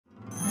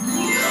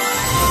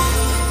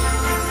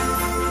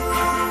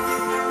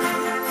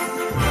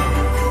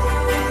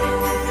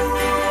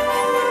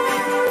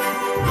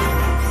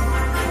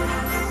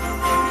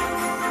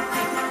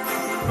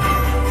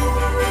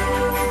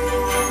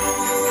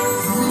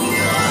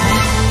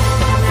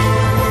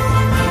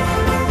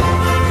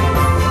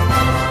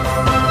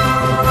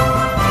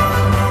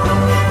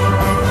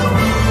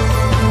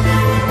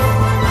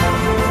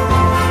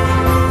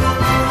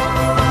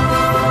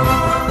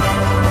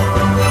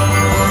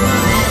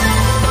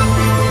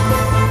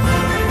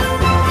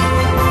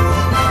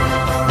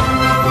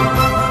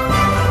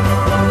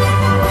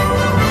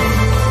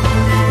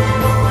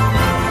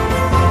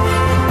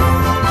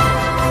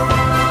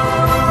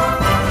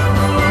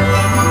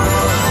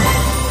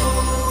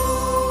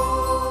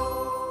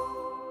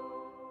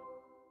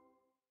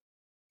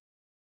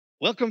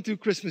Welcome to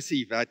Christmas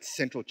Eve at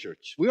Central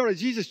Church. We are a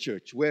Jesus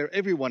church where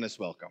everyone is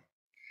welcome,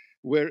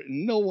 where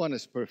no one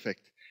is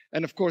perfect,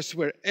 and of course,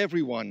 where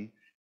everyone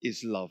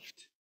is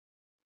loved.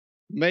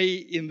 May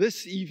in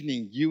this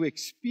evening you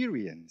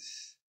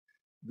experience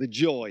the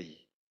joy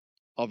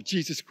of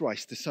Jesus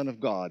Christ, the Son of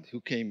God,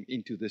 who came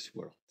into this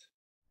world.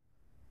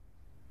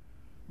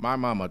 My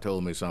mama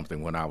told me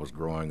something when I was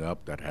growing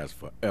up that has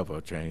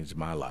forever changed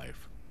my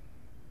life.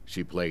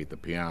 She played the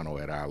piano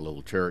at our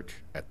little church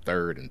at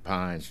 3rd and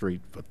Pine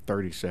Street for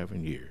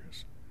 37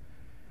 years.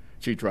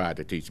 She tried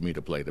to teach me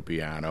to play the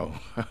piano,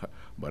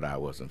 but I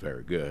wasn't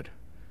very good.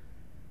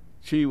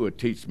 She would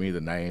teach me the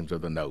names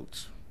of the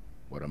notes,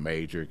 what a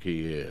major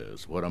key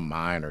is, what a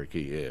minor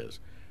key is.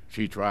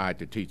 She tried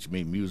to teach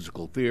me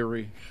musical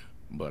theory,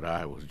 but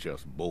I was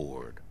just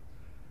bored.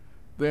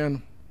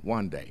 Then,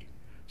 one day,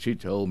 she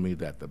told me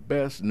that the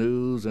best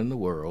news in the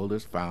world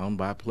is found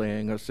by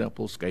playing a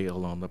simple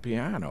scale on the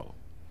piano.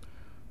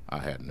 I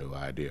had no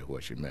idea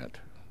what she meant,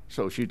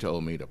 so she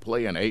told me to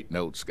play an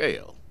 8-note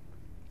scale.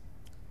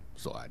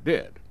 So I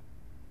did.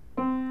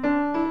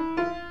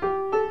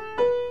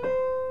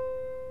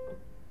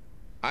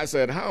 I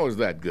said, "How is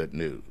that good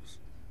news?"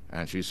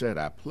 And she said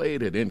I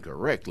played it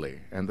incorrectly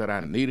and that I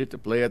needed to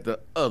play it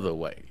the other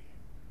way.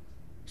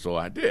 So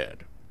I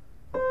did.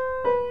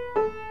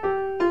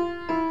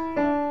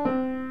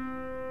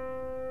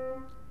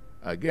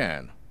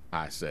 Again,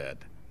 I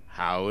said,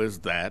 "How is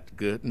that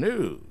good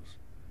news?"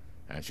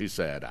 And she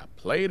said, I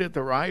played it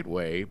the right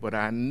way, but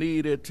I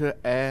needed to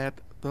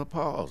add the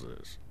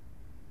pauses.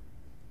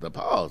 The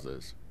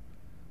pauses?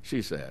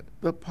 She said,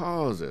 the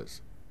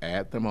pauses.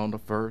 Add them on the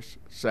 1st,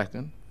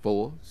 2nd,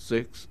 4th,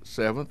 6th,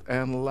 7th,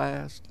 and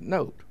last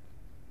note.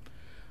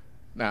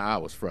 Now, I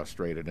was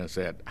frustrated and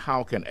said,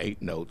 how can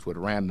 8 notes with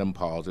random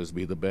pauses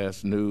be the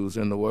best news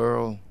in the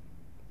world?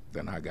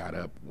 Then I got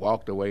up,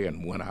 walked away,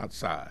 and went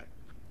outside.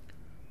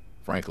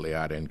 Frankly,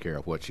 I didn't care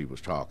what she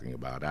was talking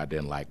about. I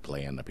didn't like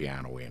playing the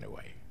piano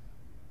anyway.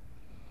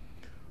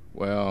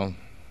 Well,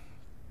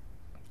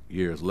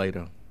 years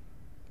later,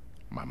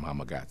 my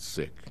mama got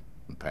sick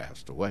and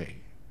passed away.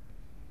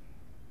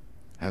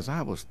 As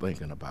I was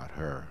thinking about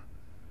her,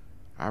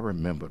 I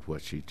remembered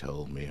what she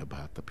told me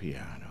about the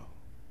piano.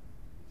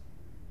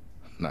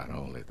 Not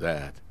only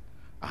that,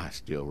 I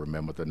still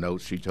remember the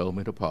notes she told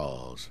me to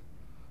pause.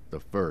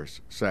 The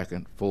 1st,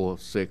 2nd,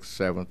 4th, 6th,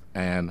 7th,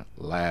 and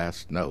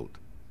last note.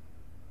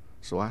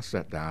 So I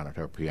sat down at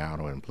her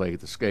piano and played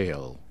the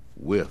scale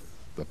with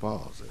the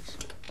pauses.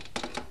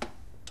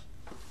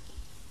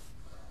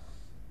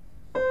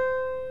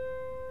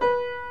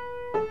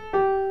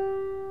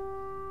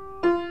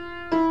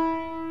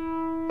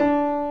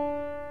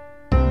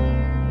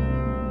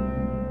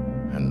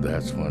 And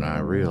that's when I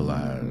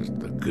realized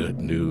the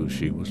good news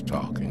she was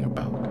talking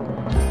about.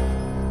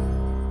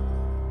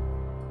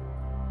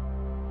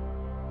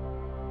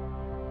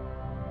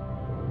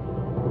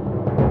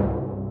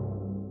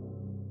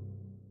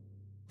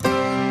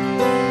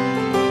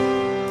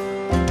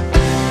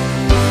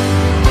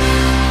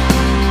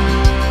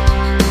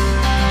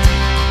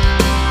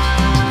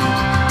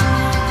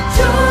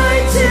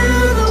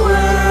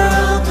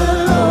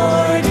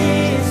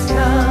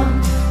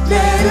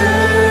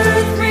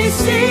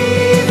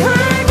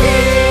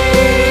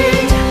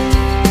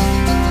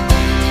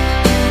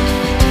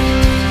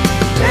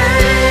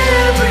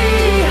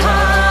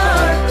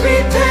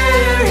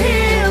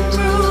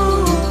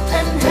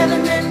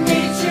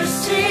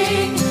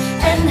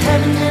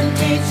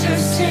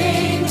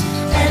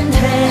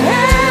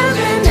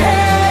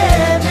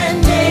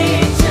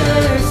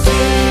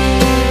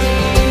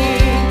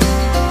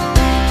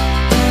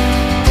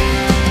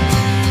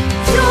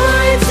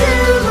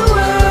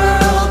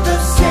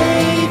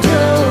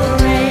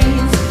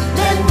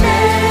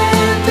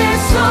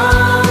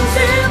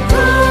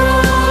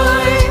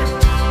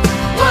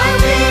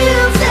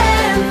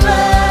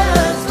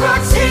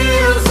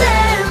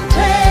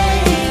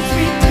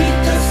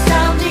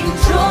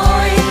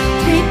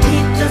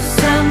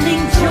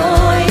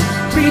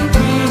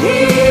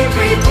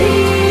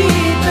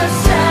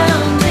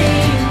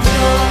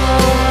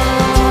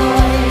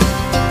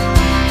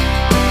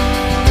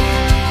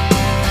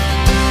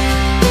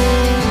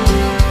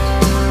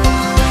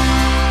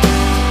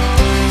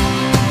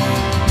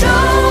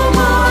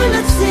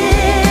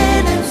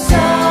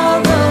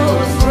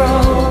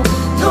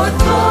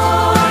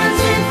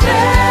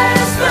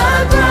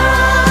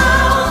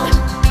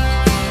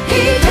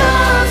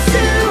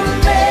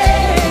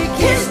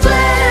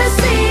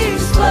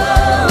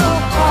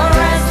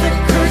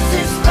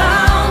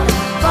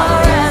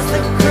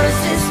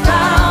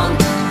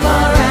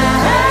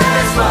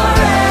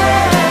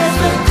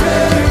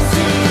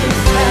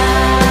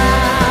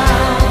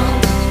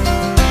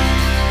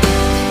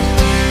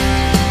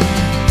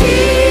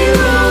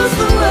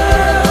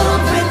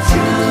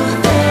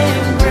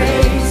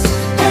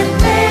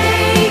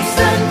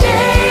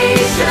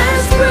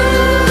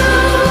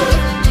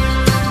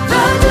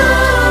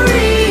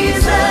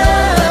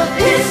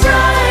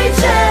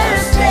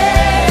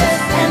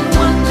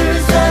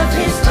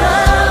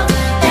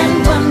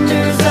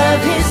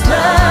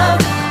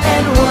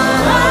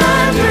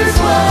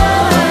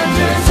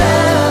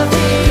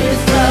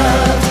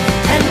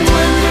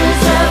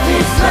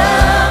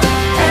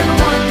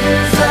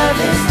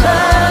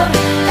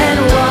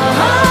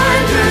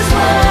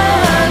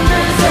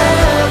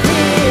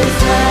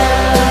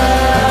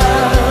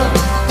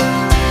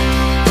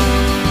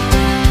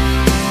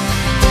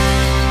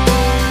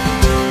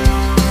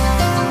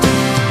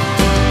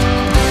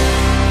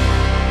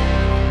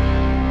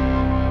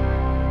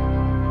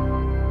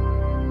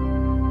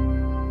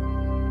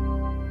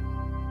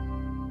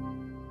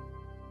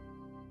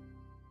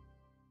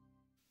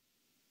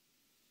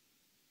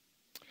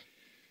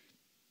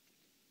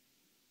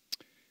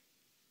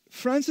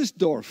 Francis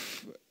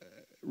Dorff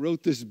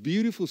wrote this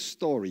beautiful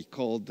story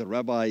called The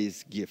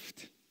Rabbi's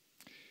Gift.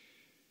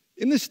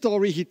 In the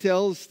story, he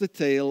tells the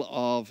tale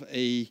of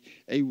a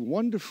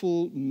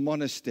wonderful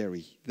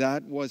monastery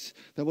that was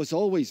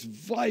always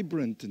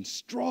vibrant and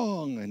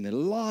strong and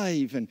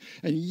alive, and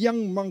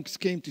young monks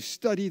came to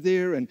study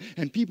there, and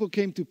people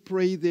came to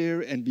pray there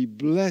and be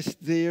blessed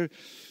there.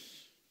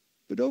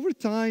 But over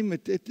time,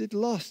 it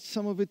lost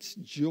some of its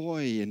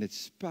joy and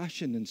its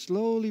passion, and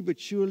slowly but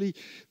surely,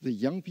 the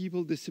young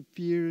people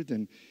disappeared,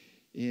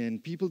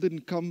 and people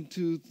didn't come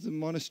to the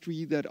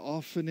monastery that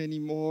often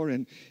anymore,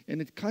 and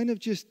it kind of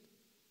just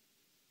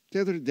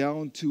tethered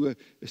down to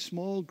a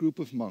small group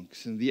of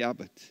monks and the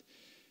abbot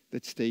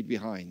that stayed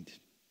behind.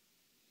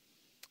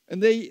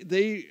 And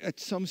they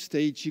at some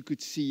stage, you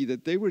could see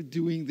that they were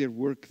doing their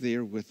work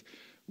there with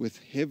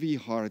heavy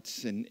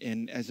hearts,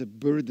 and as a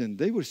burden,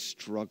 they were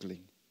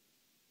struggling.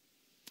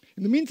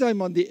 In the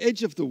meantime, on the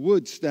edge of the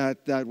woods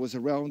that was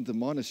around the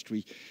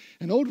monastery,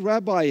 an old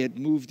rabbi had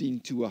moved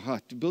into a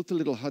hut, built a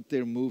little hut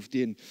there, moved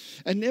in.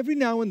 And every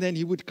now and then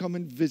he would come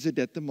and visit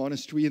at the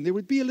monastery, and there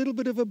would be a little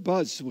bit of a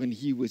buzz when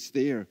he was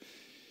there.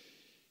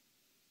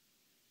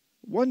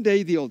 One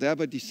day, the old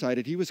abbot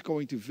decided he was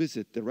going to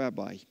visit the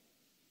rabbi.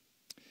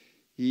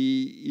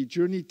 He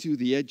journeyed to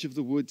the edge of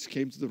the woods,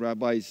 came to the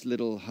rabbi's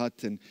little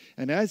hut, and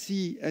as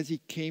he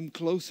came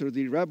closer,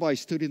 the rabbi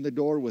stood in the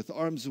door with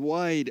arms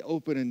wide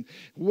open and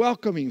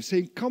welcoming him,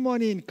 saying, come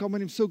on in,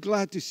 I'm so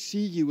glad to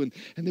see you. And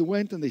they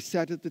went and they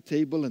sat at the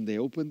table, and they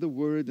opened the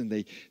word, and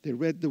they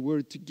read the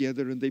word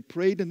together, and they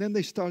prayed, and then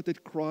they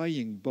started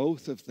crying,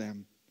 both of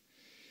them.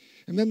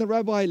 And then the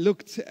rabbi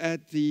looked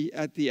at the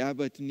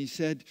abbot, and he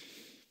said,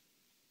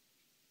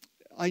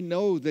 I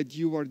know that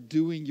you are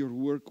doing your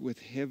work with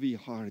heavy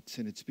hearts,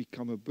 and it's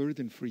become a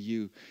burden for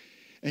you.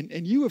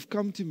 And you have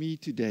come to me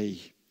today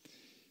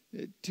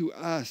to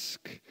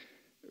ask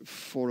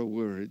for a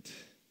word.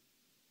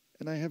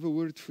 And I have a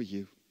word for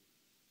you.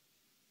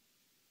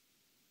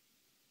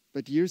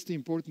 But here's the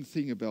important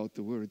thing about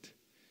the word.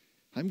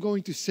 I'm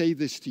going to say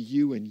this to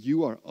you, and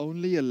you are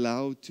only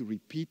allowed to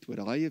repeat what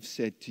I have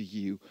said to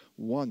you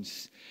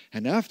once.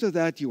 And after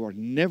that, you are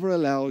never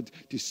allowed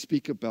to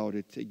speak about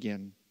it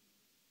again.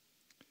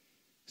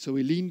 So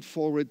he leaned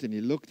forward and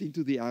he looked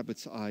into the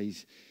abbot's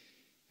eyes,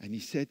 and he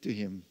said to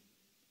him,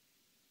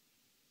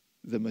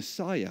 the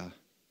Messiah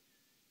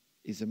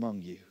is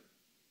among you.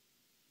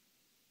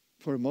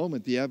 For a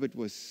moment, the abbot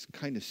was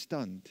kind of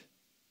stunned.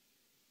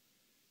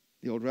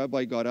 The old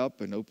rabbi got up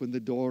and opened the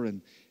door,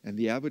 and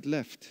the abbot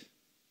left,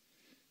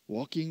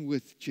 walking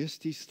with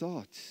just his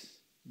thoughts,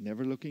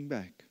 never looking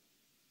back.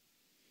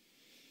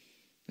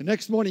 The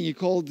next morning, he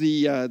called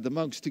the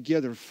monks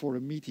together for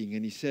a meeting,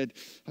 and he said,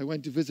 I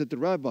went to visit the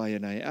rabbi,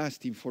 and I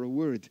asked him for a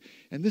word.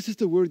 And this is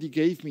the word he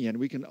gave me, and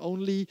we can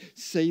only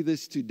say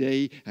this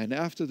today, and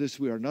after this,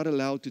 we are not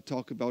allowed to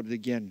talk about it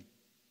again.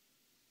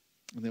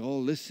 And they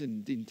all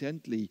listened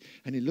intently,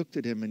 and he looked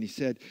at him, and he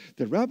said,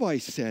 the rabbi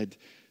said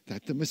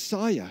that the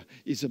Messiah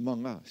is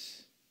among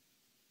us.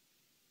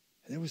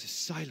 And there was a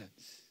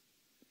silence.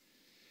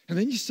 And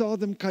then you saw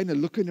them kind of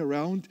looking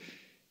around,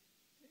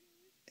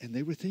 and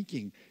they were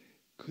thinking,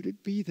 could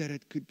it be that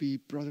it could be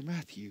Brother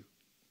Matthew?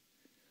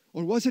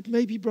 Or was it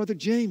maybe Brother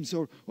James?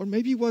 Or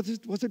maybe was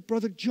it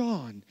Brother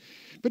John?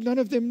 But none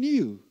of them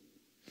knew.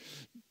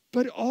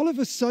 But all of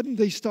a sudden,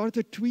 they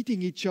started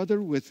treating each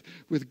other with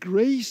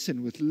grace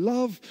and with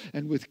love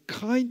and with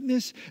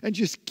kindness and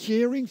just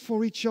caring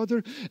for each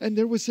other. And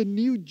there was a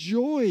new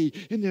joy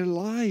in their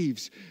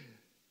lives,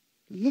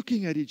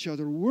 looking at each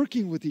other,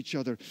 working with each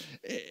other.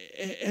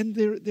 And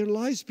their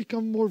lives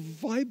become more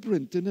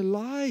vibrant and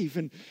alive.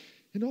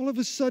 And all of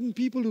a sudden,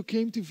 people who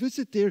came to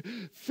visit there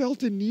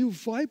felt a new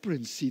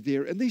vibrancy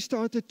there. And they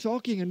started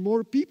talking, and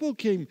more people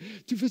came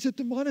to visit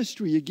the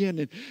monastery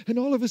again. And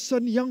all of a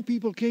sudden, young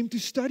people came to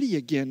study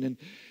again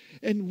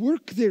and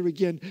work there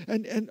again.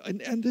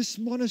 And this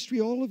monastery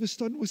all of a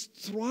sudden was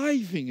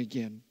thriving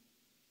again.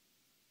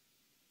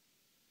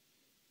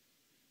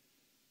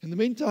 In the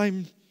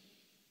meantime,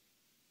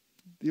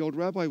 the old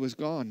rabbi was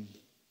gone.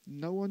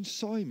 No one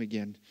saw him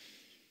again.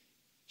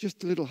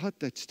 Just a little hut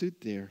that stood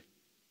there.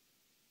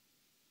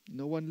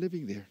 No one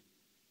living there.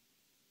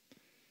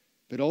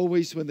 But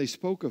always when they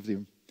spoke of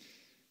him,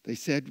 they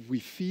said, we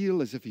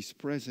feel as if his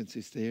presence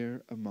is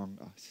there among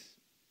us.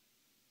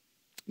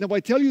 Now, I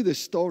tell you this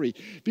story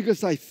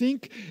because I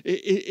think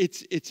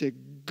it's a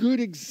good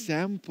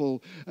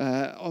example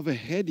of a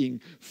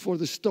heading for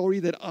the story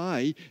that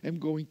I am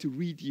going to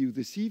read you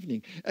this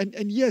evening.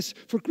 And yes,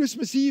 for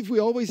Christmas Eve, we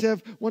always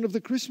have one of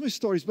the Christmas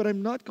stories, but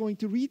I'm not going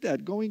to read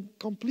that, going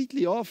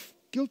completely off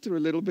kilter a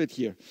little bit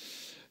here.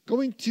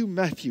 Going to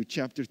Matthew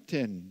chapter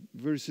 10,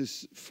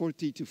 verses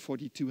 40 to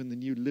 42 in the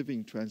New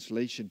Living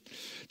Translation.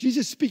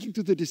 Jesus speaking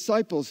to the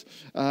disciples,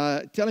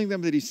 telling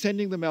them that he's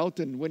sending them out,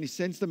 and when he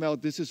sends them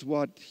out, this is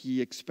what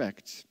he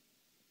expects.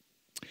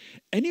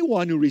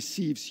 Anyone who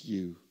receives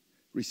you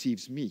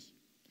receives me,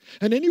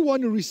 and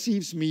anyone who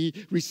receives me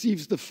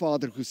receives the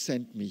Father who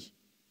sent me.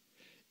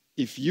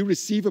 If you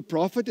receive a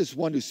prophet as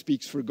one who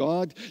speaks for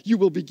God, you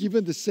will be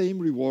given the same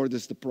reward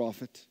as the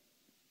prophet.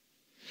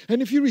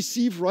 And if you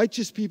receive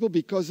righteous people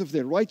because of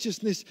their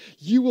righteousness,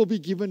 you will be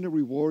given a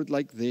reward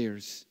like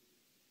theirs.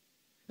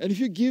 And if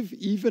you give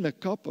even a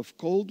cup of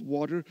cold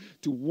water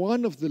to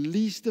one of the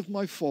least of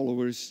my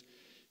followers,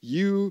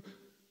 you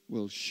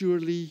will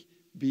surely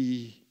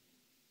be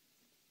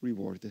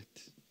rewarded.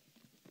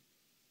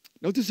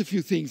 Notice a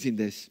few things in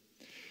this.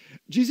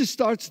 Jesus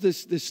starts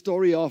this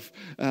story off,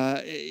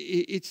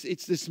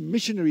 it's this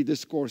missionary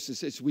discourse,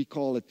 as we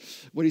call it,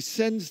 where he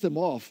sends them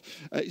off.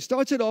 He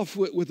starts it off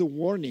with a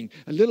warning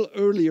a little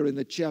earlier in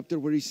the chapter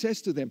where he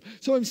says to them,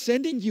 so I'm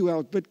sending you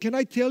out, but can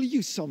I tell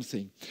you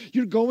something?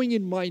 You're going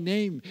in my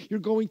name. You're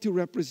going to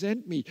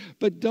represent me.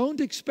 But don't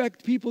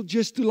expect people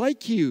just to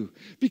like you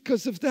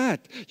because of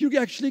that.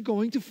 You're actually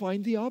going to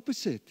find the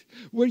opposite.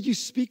 Where you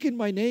speak in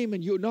my name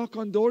and you knock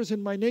on doors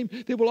in my name,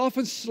 they will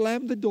often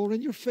slam the door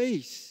in your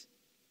face.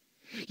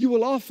 You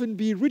will often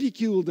be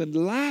ridiculed and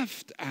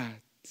laughed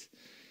at.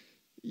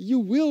 You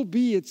will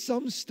be at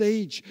some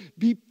stage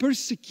be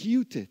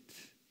persecuted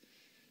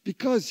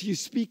because you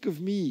speak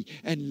of me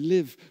and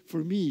live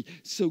for me.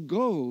 So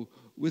go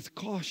with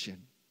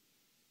caution.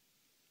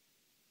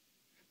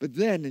 But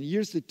then, and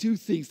here's the two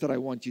things that I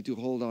want you to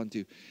hold on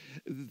to.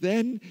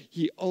 Then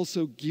he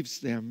also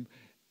gives them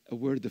a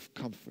word of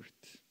comfort.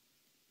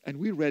 And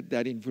we read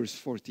that in verse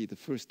 40, the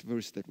first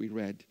verse that we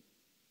read.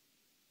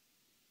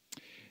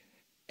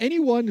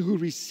 Anyone who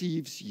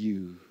receives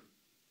you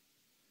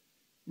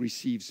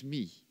receives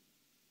me.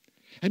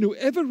 And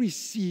whoever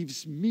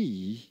receives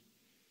me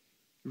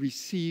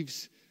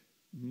receives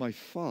my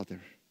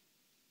Father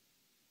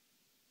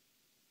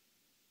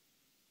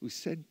who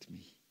sent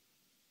me.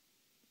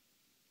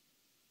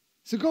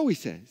 So go, he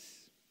says.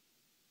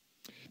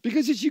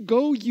 Because as you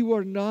go, you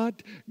are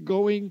not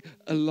going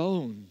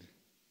alone.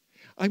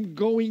 I'm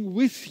going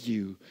with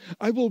you.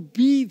 I will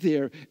be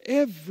there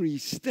every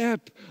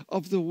step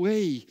of the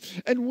way.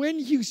 And when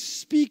you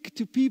speak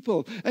to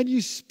people and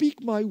you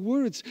speak my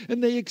words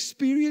and they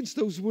experience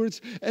those words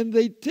and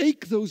they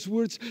take those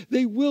words,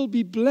 they will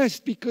be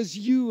blessed because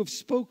you have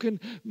spoken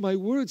my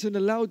words and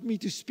allowed me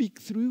to speak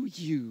through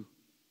you.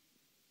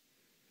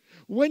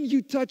 When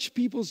you touch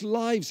people's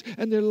lives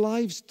and their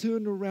lives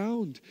turn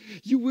around,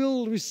 you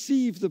will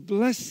receive the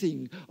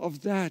blessing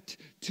of that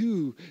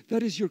too.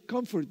 That is your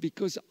comfort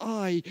because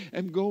I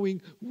am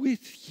going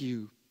with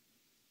you.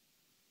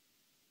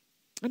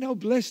 And how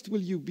blessed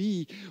will you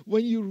be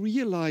when you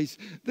realize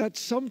that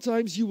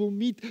sometimes you will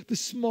meet the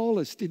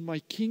smallest in my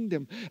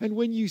kingdom. And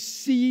when you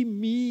see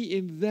me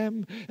in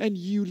them and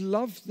you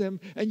love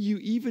them and you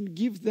even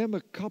give them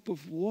a cup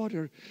of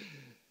water,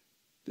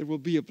 there will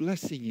be a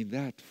blessing in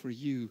that for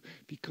you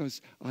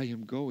because I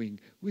am going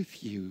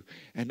with you.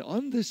 And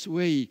on this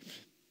way,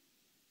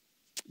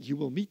 you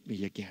will meet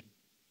me again.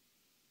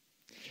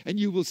 And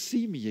you will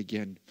see me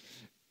again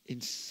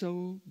in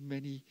so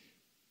many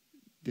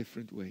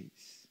different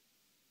ways.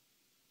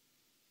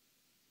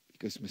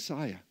 Because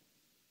Messiah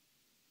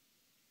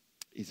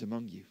is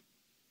among you.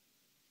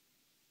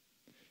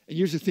 And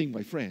here's the thing,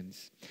 my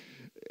friends.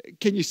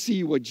 Can you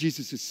see what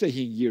Jesus is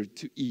saying here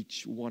to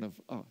each one of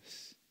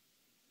us?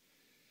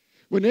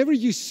 Whenever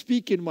you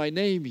speak in my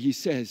name, he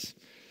says,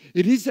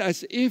 it is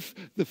as if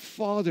the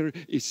Father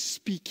is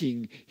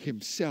speaking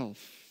himself.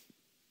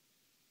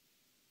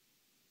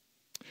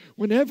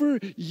 Whenever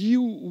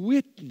you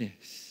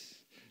witness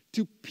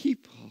to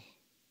people,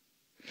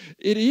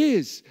 it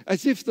is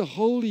as if the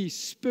Holy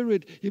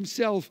Spirit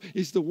himself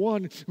is the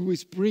one who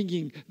is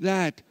bringing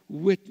that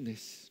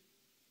witness.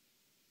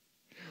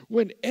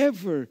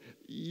 Whenever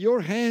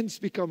your hands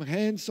become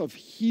hands of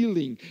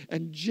healing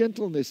and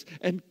gentleness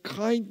and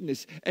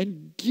kindness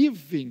and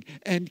giving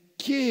and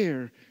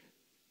care,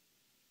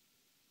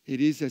 it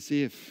is as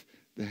if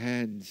the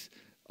hands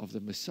of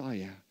the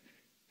Messiah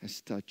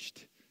has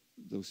touched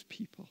those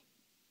people.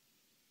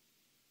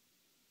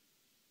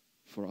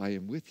 For I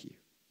am with you.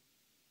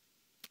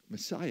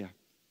 Messiah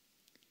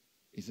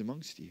is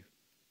amongst you.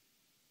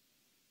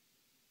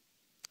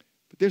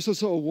 But there's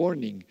also a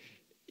warning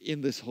in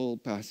this whole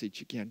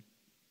passage again.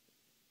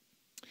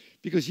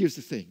 Because here's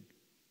the thing.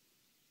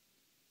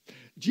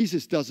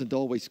 Jesus doesn't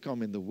always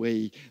come in the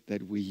way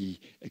that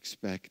we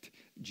expect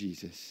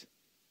Jesus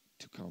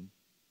to come.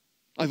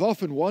 I've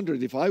often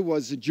wondered if I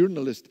was a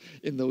journalist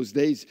in those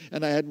days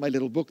and I had my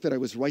little book that I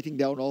was writing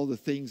down all the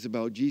things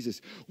about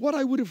Jesus, what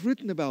I would have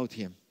written about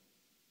him.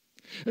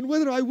 And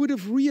whether I would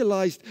have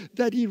realized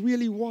that he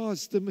really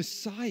was the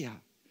Messiah.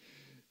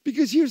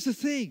 Because here's the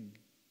thing.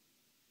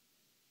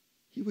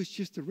 He was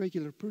just a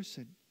regular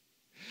person.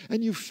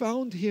 And you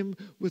found him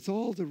with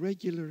all the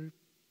regular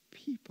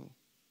people.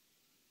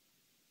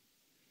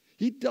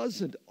 He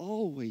doesn't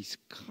always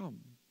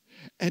come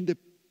and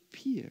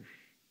appear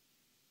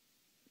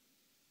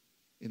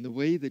in the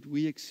way that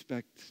we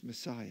expect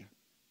Messiah.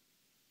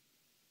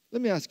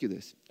 Let me ask you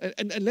this.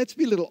 And let's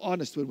be a little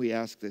honest when we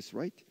ask this,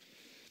 right?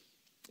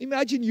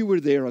 Imagine you were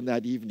there on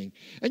that evening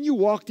and you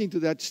walked into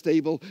that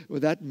stable or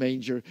that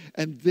manger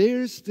and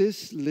there's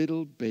this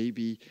little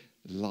baby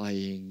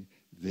lying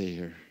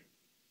there.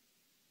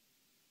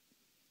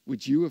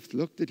 Would you have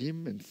looked at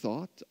him and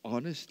thought,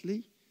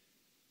 honestly,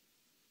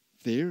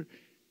 there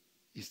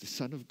is the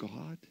Son of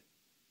God,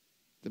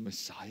 the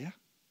Messiah?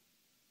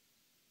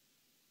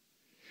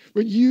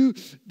 When you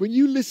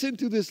listened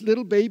to this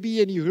little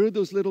baby and you heard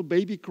those little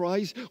baby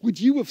cries, would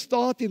you have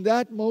thought in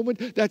that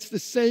moment that's the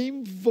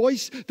same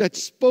voice that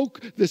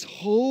spoke this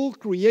whole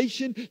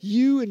creation,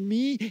 you and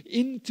me,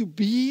 into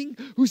being,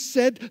 who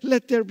said,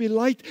 "Let there be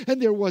light,"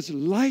 and there was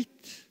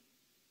light?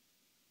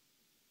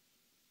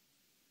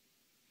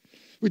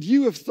 Would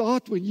you have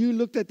thought when you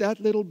looked at that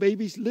little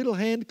baby's little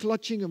hand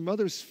clutching a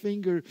mother's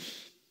finger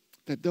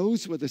that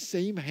those were the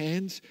same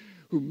hands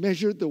who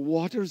measured the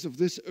waters of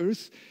this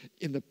earth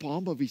in the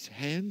palm of his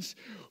hands,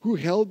 who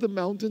held the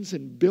mountains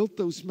and built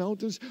those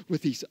mountains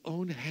with his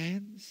own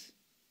hands?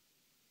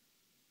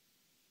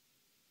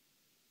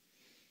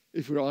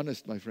 If we're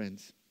honest, my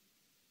friends,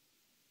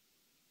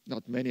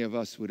 not many of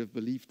us would have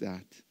believed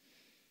that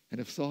and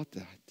have thought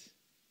that.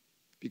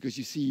 Because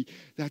you see,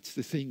 that's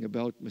the thing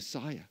about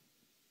Messiah.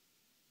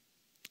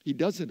 He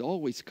doesn't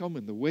always come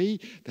in the way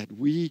that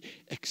we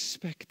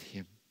expect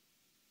him.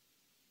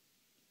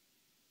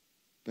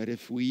 But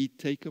if we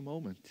take a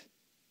moment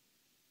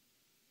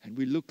and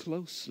we look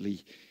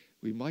closely,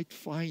 we might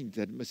find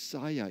that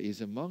Messiah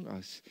is among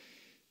us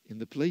in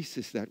the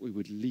places that we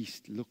would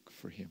least look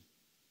for him.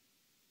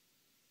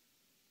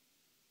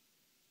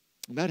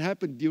 And that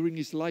happened during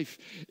his life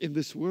in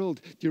this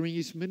world, during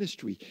his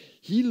ministry.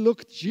 He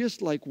looked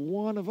just like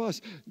one of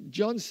us.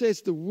 John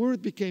says the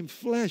Word became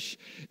flesh,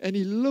 and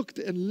he looked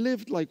and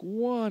lived like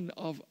one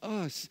of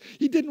us.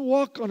 He didn't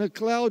walk on a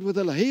cloud with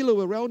a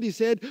halo around his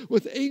head,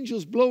 with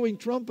angels blowing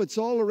trumpets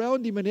all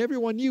around him, and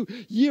everyone knew,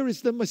 here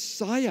is the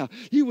Messiah.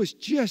 He was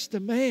just a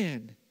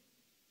man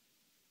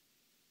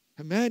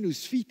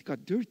whose feet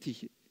got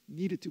dirty,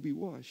 needed to be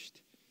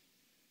washed.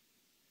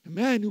 A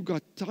man who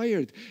got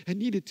tired and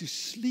needed to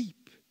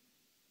sleep.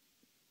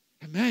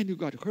 A man who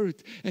got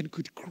hurt and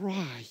could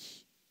cry.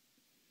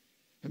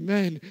 A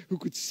man who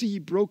could see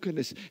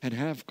brokenness and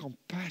have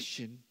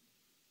compassion.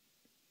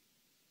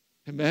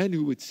 A man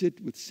who would sit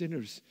with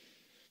sinners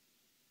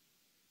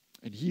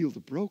and heal the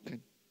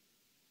broken.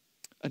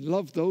 And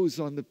love those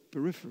on the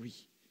periphery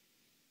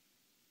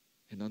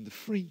and on the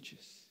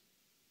fringes.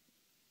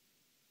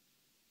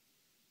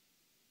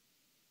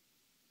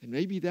 And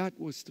maybe that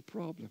was the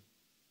problem.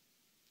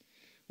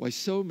 Why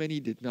so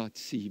many did not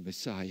see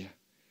Messiah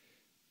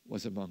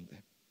was among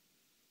them.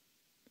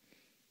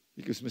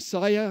 Because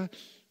Messiah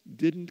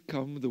didn't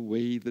come the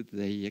way that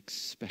they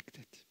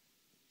expected.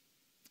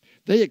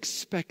 They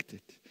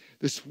expected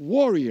this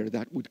warrior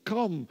that would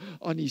come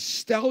on his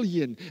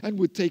stallion and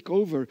would take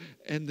over,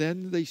 and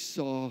then they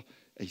saw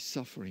a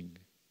suffering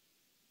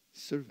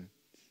servant.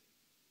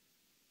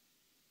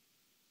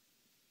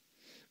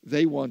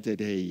 They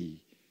wanted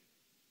a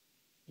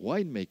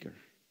winemaker,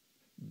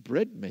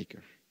 bread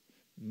maker,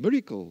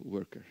 miracle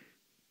worker,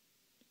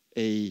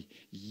 a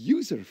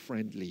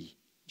user-friendly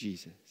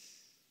Jesus,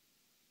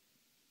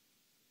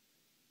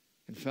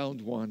 and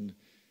found one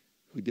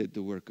who did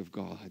the work of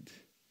God.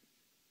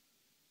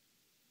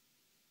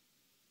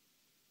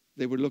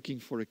 They were looking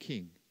for a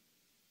king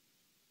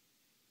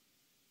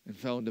and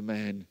found a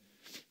man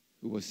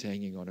who was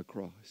hanging on a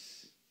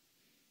cross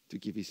to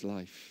give his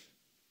life,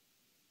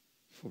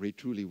 for he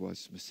truly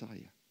was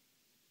Messiah.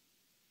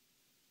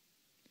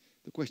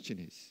 The question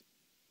is,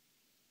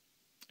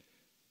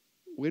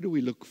 where do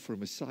we look for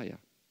Messiah?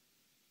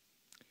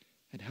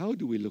 And how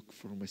do we look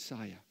for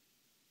Messiah?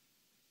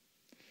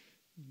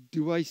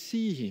 Do I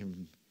see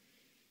him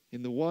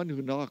in the one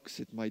who knocks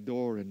at my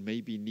door and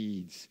maybe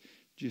needs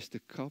just a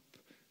cup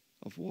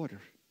of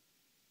water?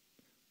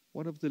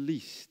 One of the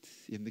least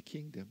in the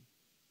kingdom.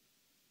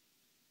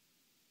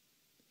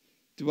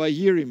 Do I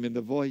hear him in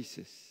the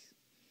voices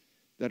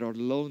that are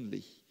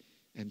lonely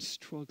and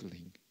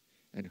struggling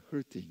and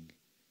hurting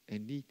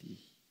and needy?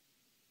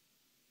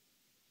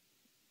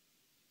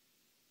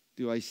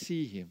 Do I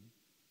see him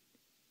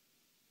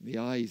in the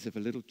eyes of a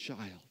little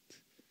child,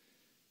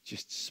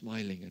 just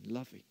smiling and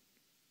loving?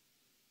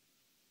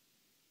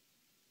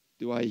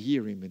 Do I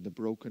hear him in the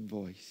broken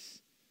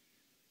voice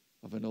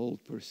of an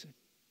old person,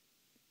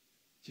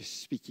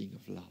 just speaking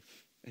of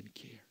love and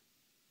care?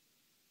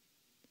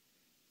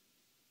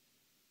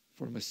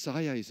 For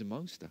Messiah is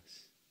amongst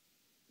us.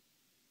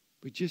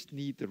 We just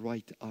need the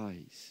right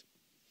eyes.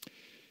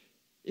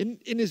 In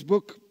his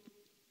book,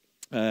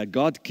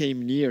 God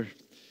Came Near,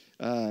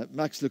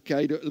 Max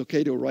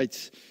Lucado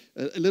writes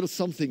a little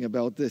something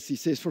about this. He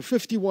says, for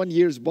 51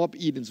 years, Bob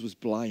Edens was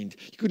blind.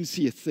 He couldn't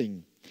see a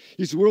thing.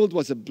 His world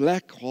was a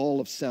black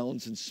hole of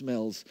sounds and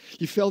smells.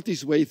 He felt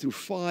his way through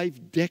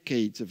 5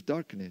 decades of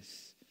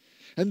darkness.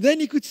 And then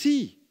he could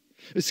see.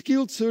 A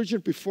skilled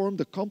surgeon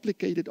performed a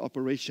complicated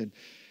operation.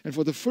 And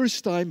for the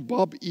first time,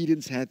 Bob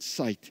Edens had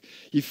sight.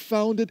 He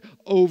found it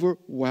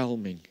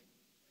overwhelming.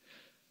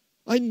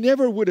 I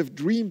never would have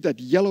dreamed that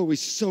yellow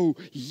is so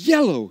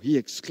yellow, he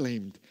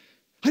exclaimed.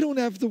 I don't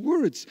have the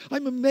words.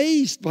 I'm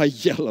amazed by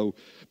yellow,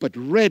 but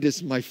red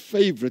is my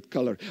favorite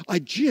color. I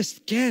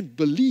just can't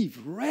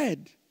believe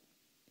red.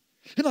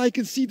 And I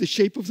can see the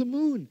shape of the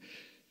moon.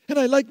 And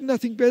I like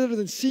nothing better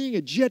than seeing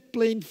a jet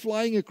plane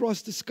flying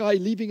across the sky,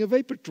 leaving a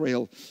vapor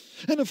trail.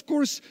 And of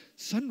course,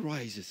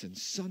 sunrises and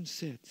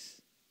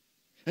sunsets.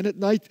 And at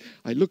night,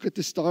 I look at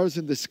the stars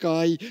in the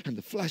sky and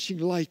the flashing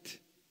light.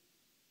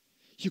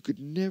 You could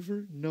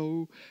never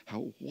know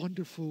how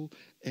wonderful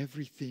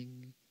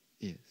everything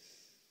is.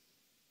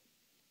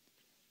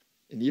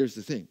 And here's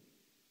the thing.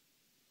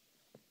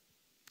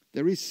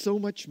 There is so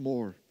much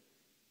more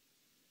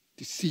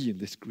to see in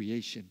this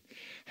creation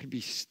and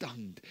be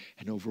stunned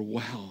and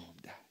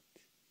overwhelmed at.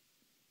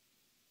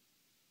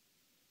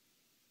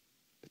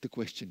 But the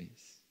question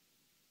is,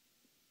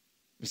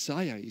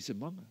 Messiah is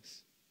among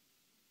us.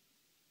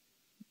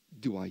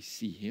 Do I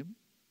see him?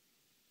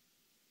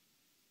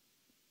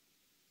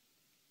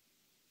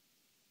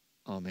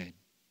 Amen.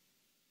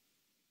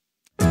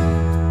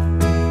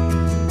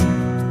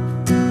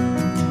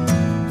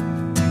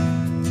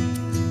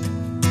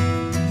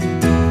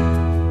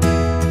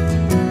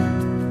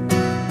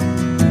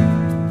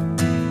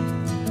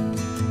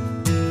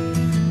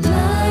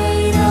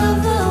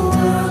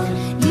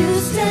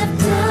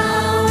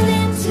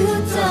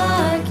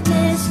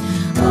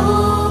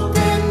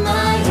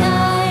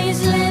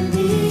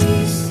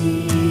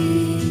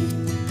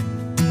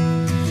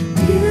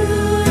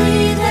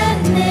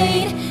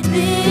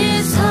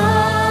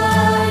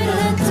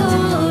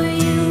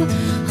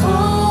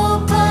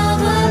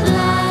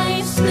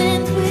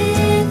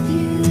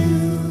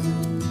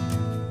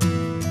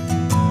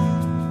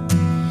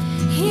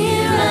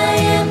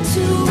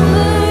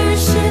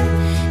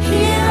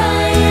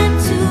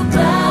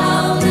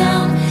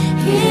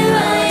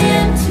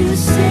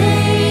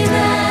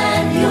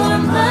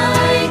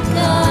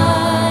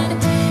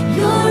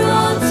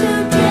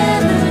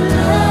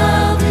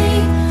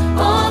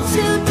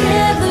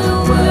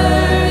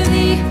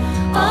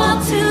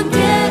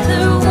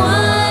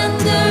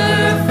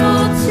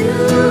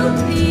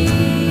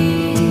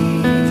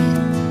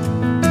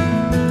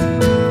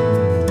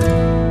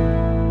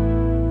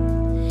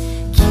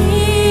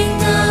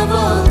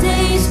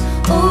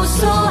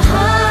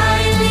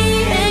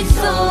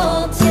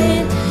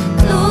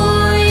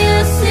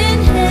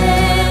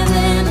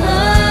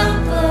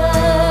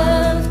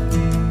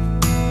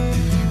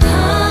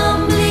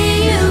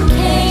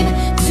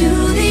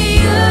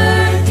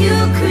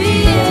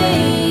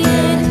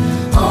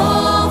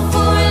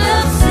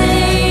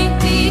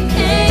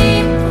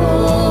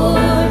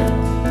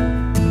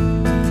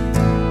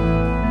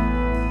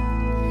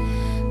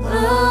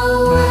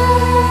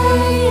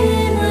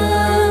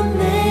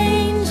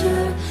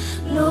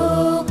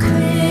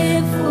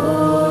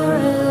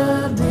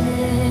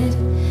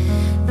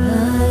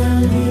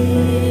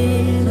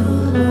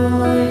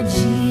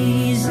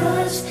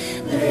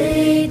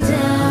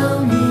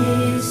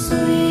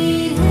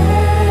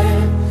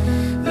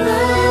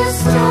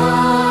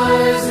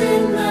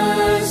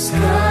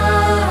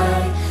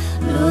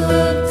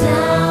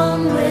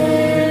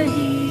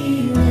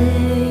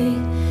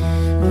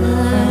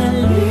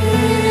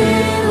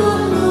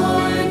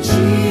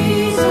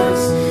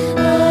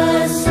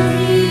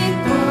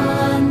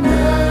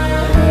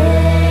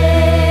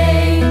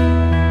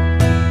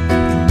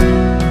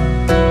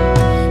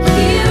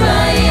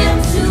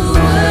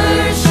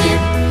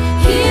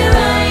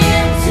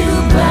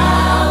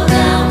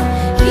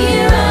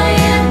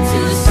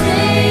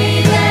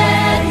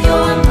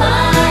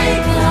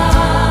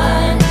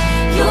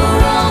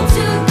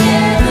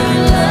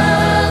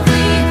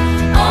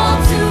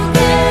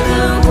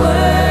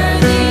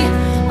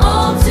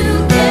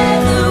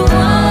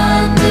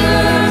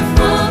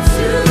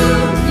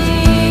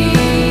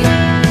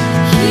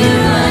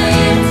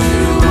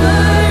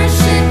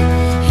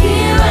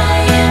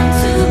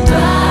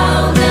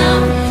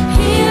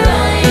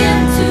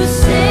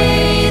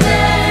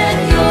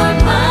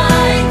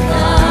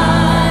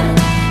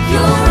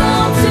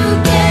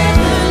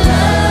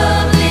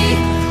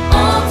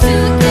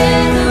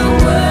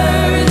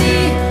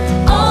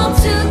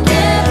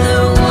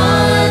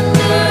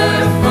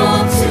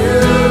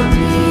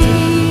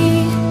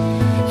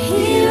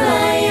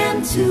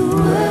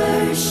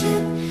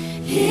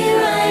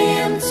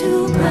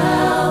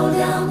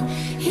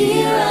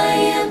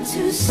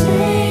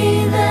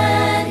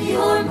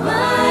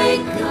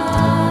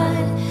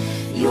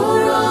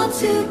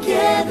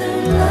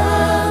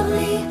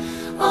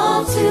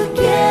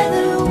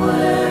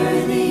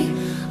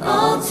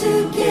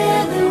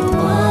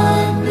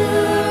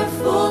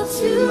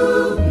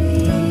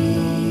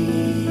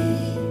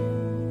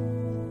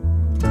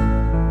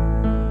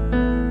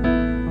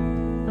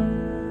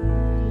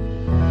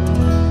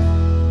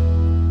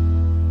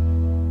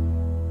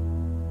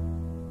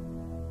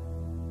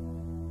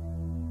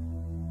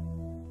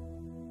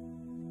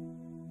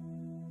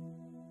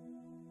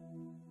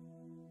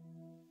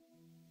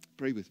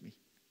 Pray with me.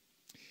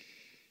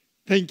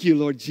 Thank you,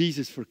 Lord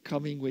Jesus, for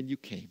coming when you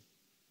came.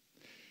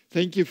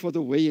 Thank you for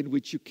the way in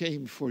which you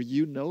came, for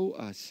you know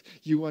us,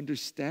 you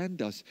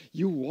understand us,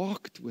 you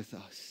walked with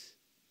us.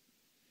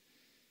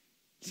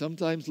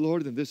 Sometimes,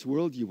 Lord, in this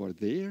world you are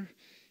there,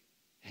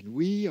 and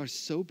we are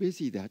so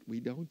busy that we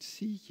don't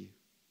see you.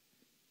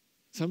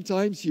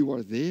 Sometimes you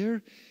are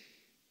there,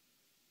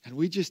 and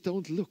we just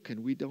don't look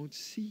and we don't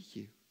see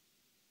you.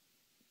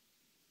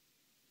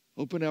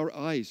 Open our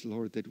eyes,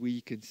 Lord, that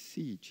we can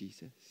see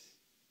Jesus.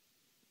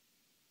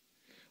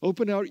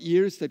 Open our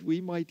ears that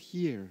we might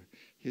hear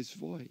his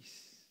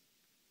voice.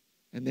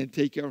 And then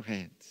take our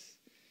hands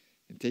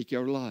and take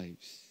our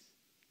lives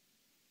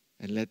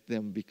and let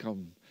them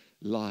become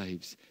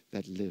lives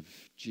that live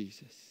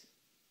Jesus.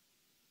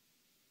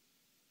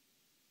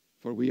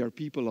 For we are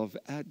people of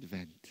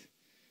Advent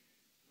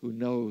who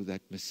know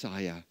that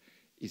Messiah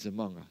is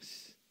among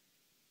us.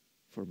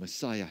 For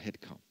Messiah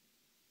had come.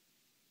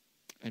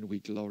 And we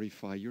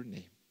glorify your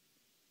name.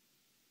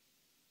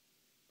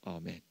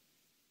 Amen.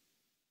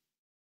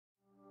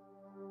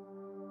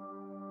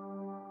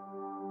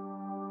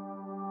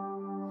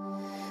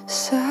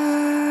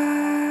 Silent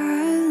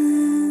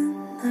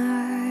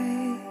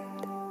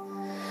night,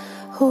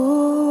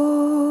 holy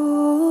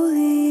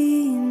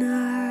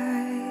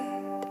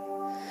night,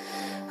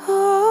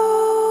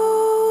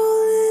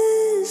 all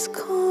is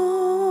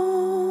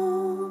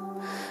calm,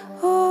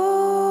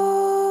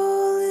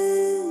 all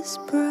is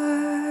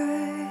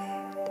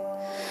bright,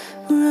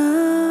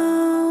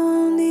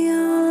 round the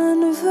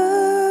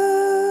unvirgin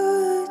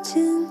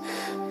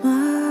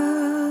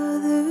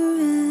mother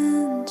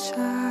and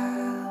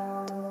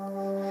child.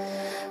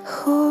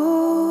 Holy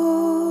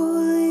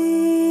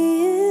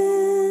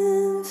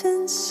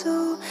infant,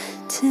 so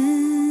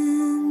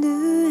tender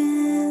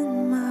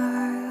and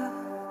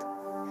mild,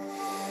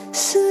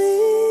 sleep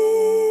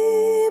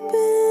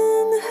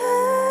in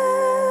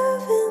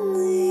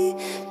heavenly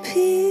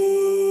peace,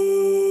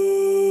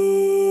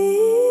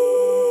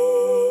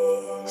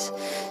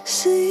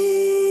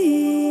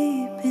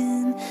 sleep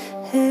in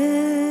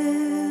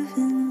heavenly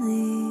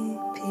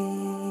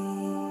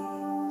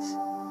peace.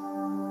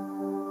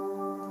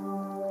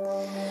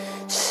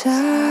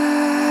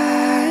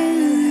 Silent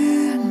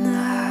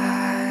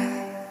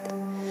night,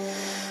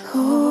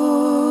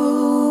 holy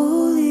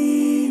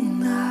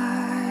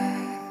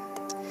night,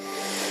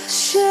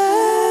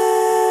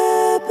 shepherds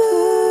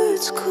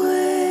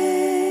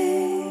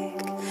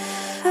quake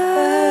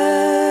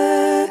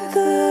at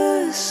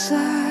the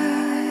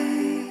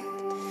sight,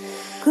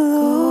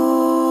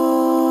 glory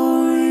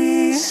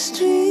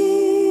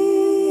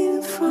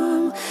stream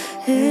from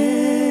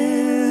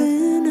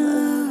heaven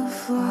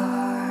afar.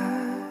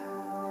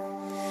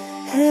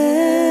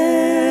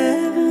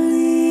 Heavenly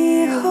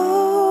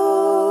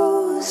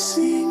hosts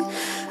sing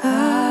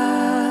hallelujah.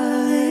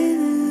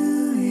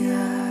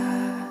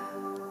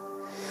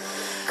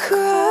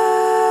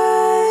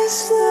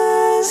 Christ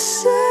the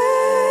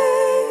Savior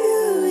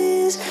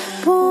is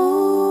born.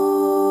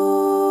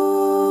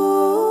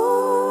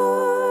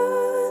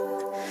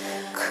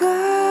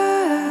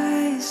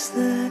 Christ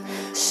the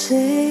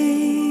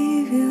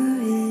Savior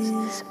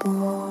is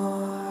born.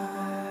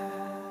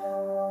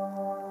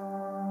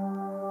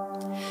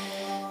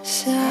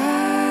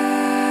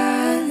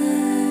 Silent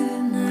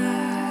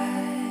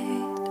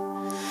night,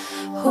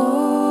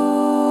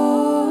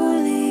 holy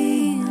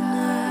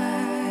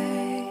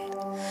night,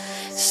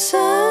 Son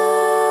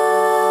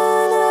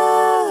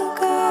of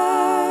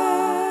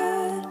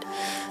God,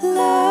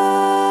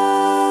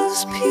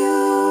 love's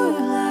pure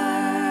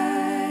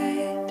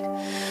light,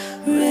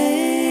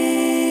 radiant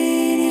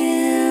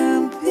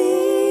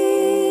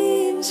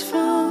beams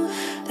from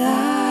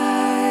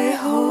thy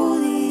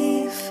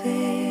holy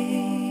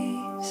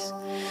face.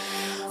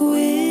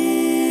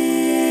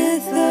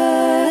 With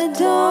the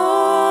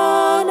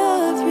dawn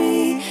of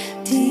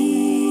redeeming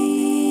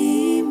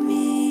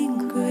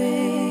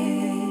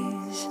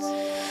grace,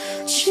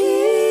 Jesus,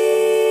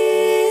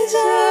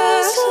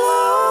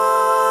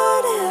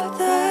 Lord, at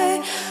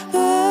thy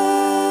birth,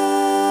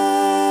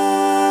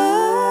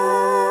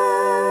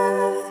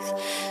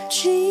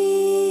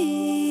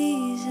 Jesus,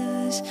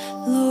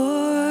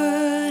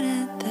 Lord,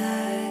 at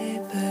thy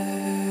birth.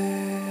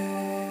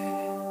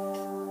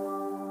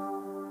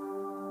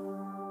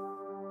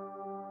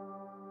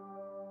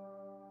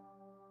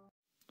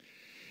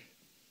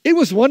 It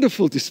was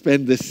wonderful to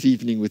spend this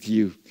evening with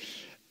you.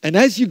 And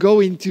as you go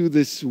into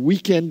this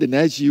weekend and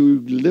as you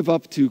live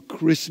up to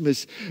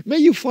Christmas, may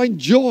you find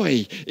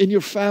joy in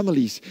your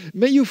families.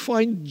 May you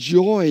find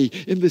joy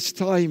in this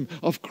time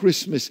of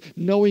Christmas,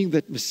 knowing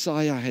that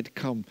Messiah had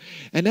come.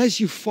 And as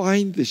you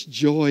find this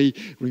joy,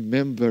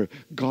 remember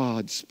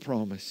God's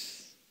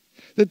promise.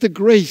 That the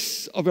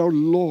grace of our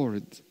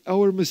Lord,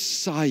 our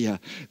Messiah,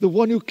 the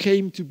one who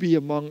came to be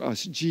among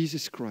us,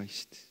 Jesus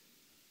Christ,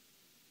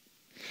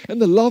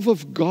 and the love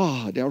of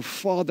God, our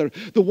Father,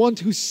 the one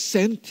who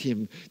sent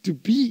him to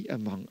be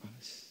among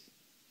us,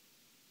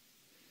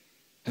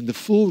 and the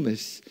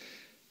fullness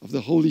of the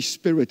Holy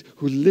Spirit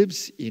who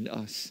lives in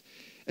us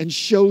and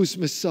shows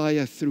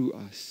Messiah through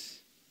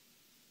us,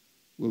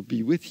 will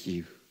be with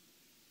you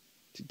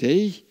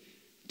today,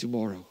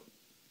 tomorrow,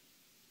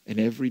 and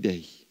every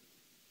day.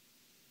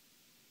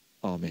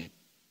 Amen.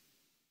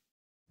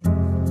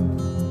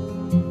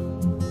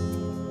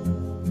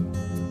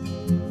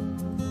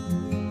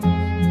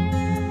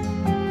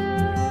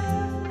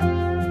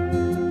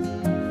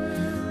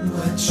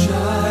 What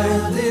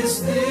child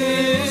is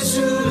this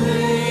who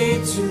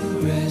laid to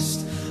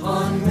rest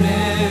on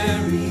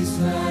Mary's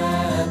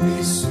lap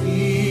is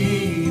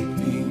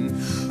sleeping,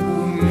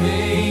 whom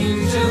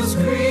angels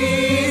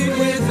greet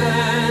with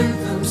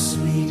anthems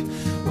sweet,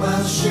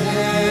 while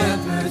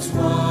shepherds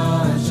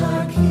watch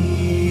are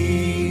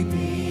keeping?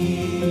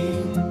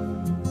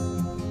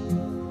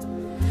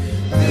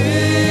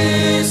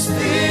 This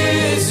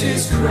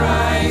is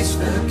Christ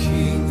the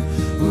King,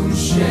 whom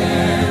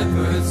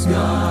shepherds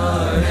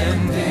guard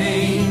and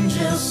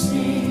angels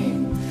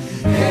sing.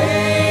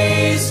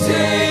 Haste,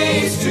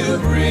 haste to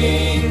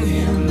bring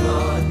him,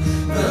 Lord,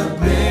 the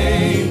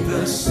babe,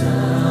 the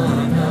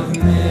Son of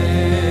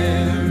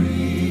Mary.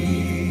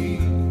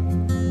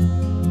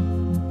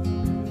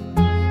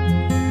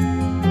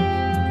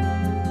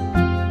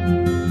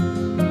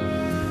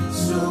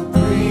 So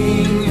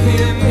bring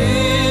him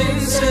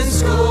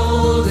incense,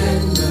 gold,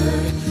 and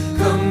myrrh,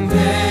 come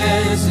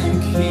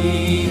peasant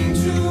king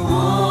to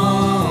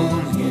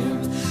own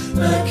him.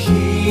 The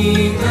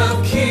King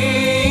of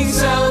kings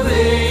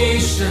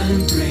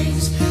salvation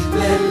brings,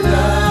 let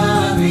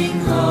loving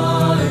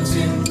hearts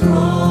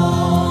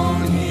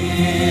enthrone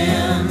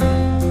him.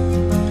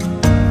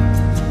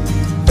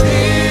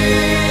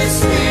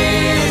 This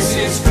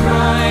is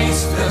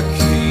Christ the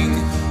King,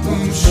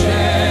 whom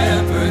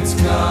shepherds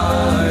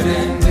guard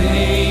and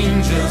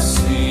angels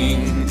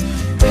sing.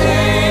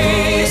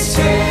 Haste,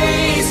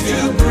 haste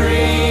to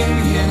bring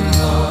him,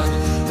 Lord,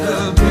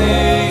 the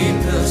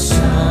babe, the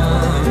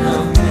Son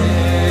of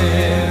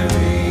Mary.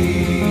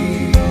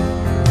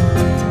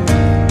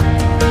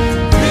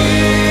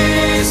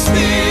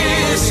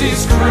 This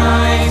is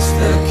Christ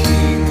the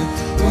King,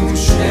 whom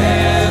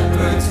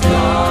shepherds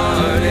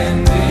guard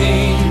and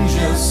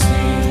angels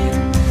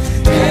sing.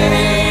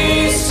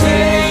 Haste,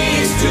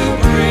 haste to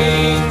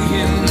bring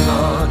him,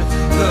 Lord,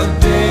 the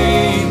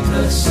babe,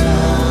 the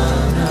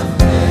Son of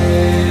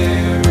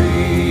Mary.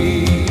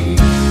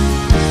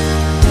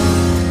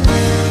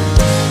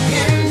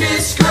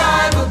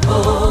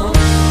 Indescribable,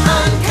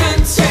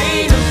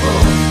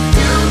 uncontainable,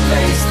 you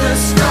place the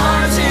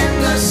stars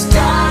in the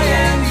sky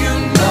and you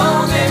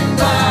know them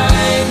by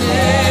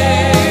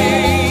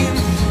name.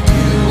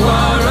 You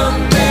are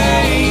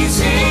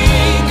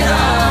amazing,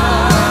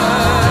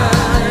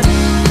 God.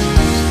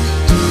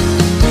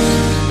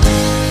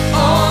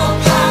 All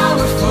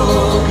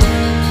powerful,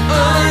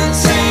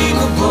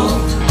 untamable,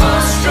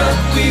 awestruck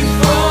we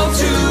fall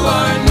to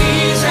our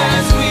knees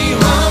as we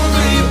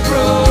humbly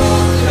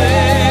proclaim.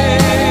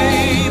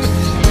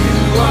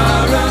 You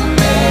are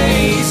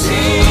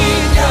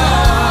amazing,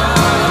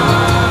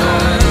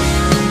 God.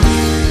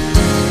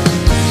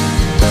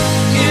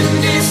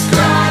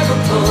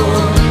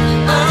 Indescribable,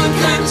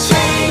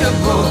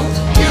 uncontainable,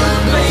 you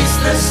place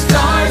the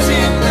stars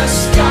in the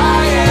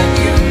sky and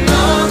you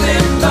know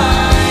them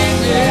by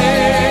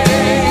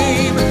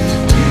name.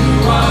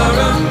 You are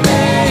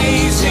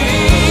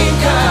amazing,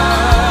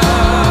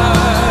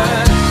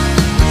 God.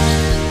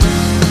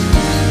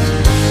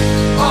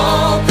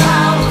 All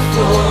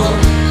powerful,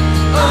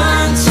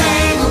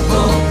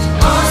 untamable,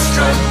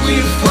 awestruck we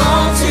fall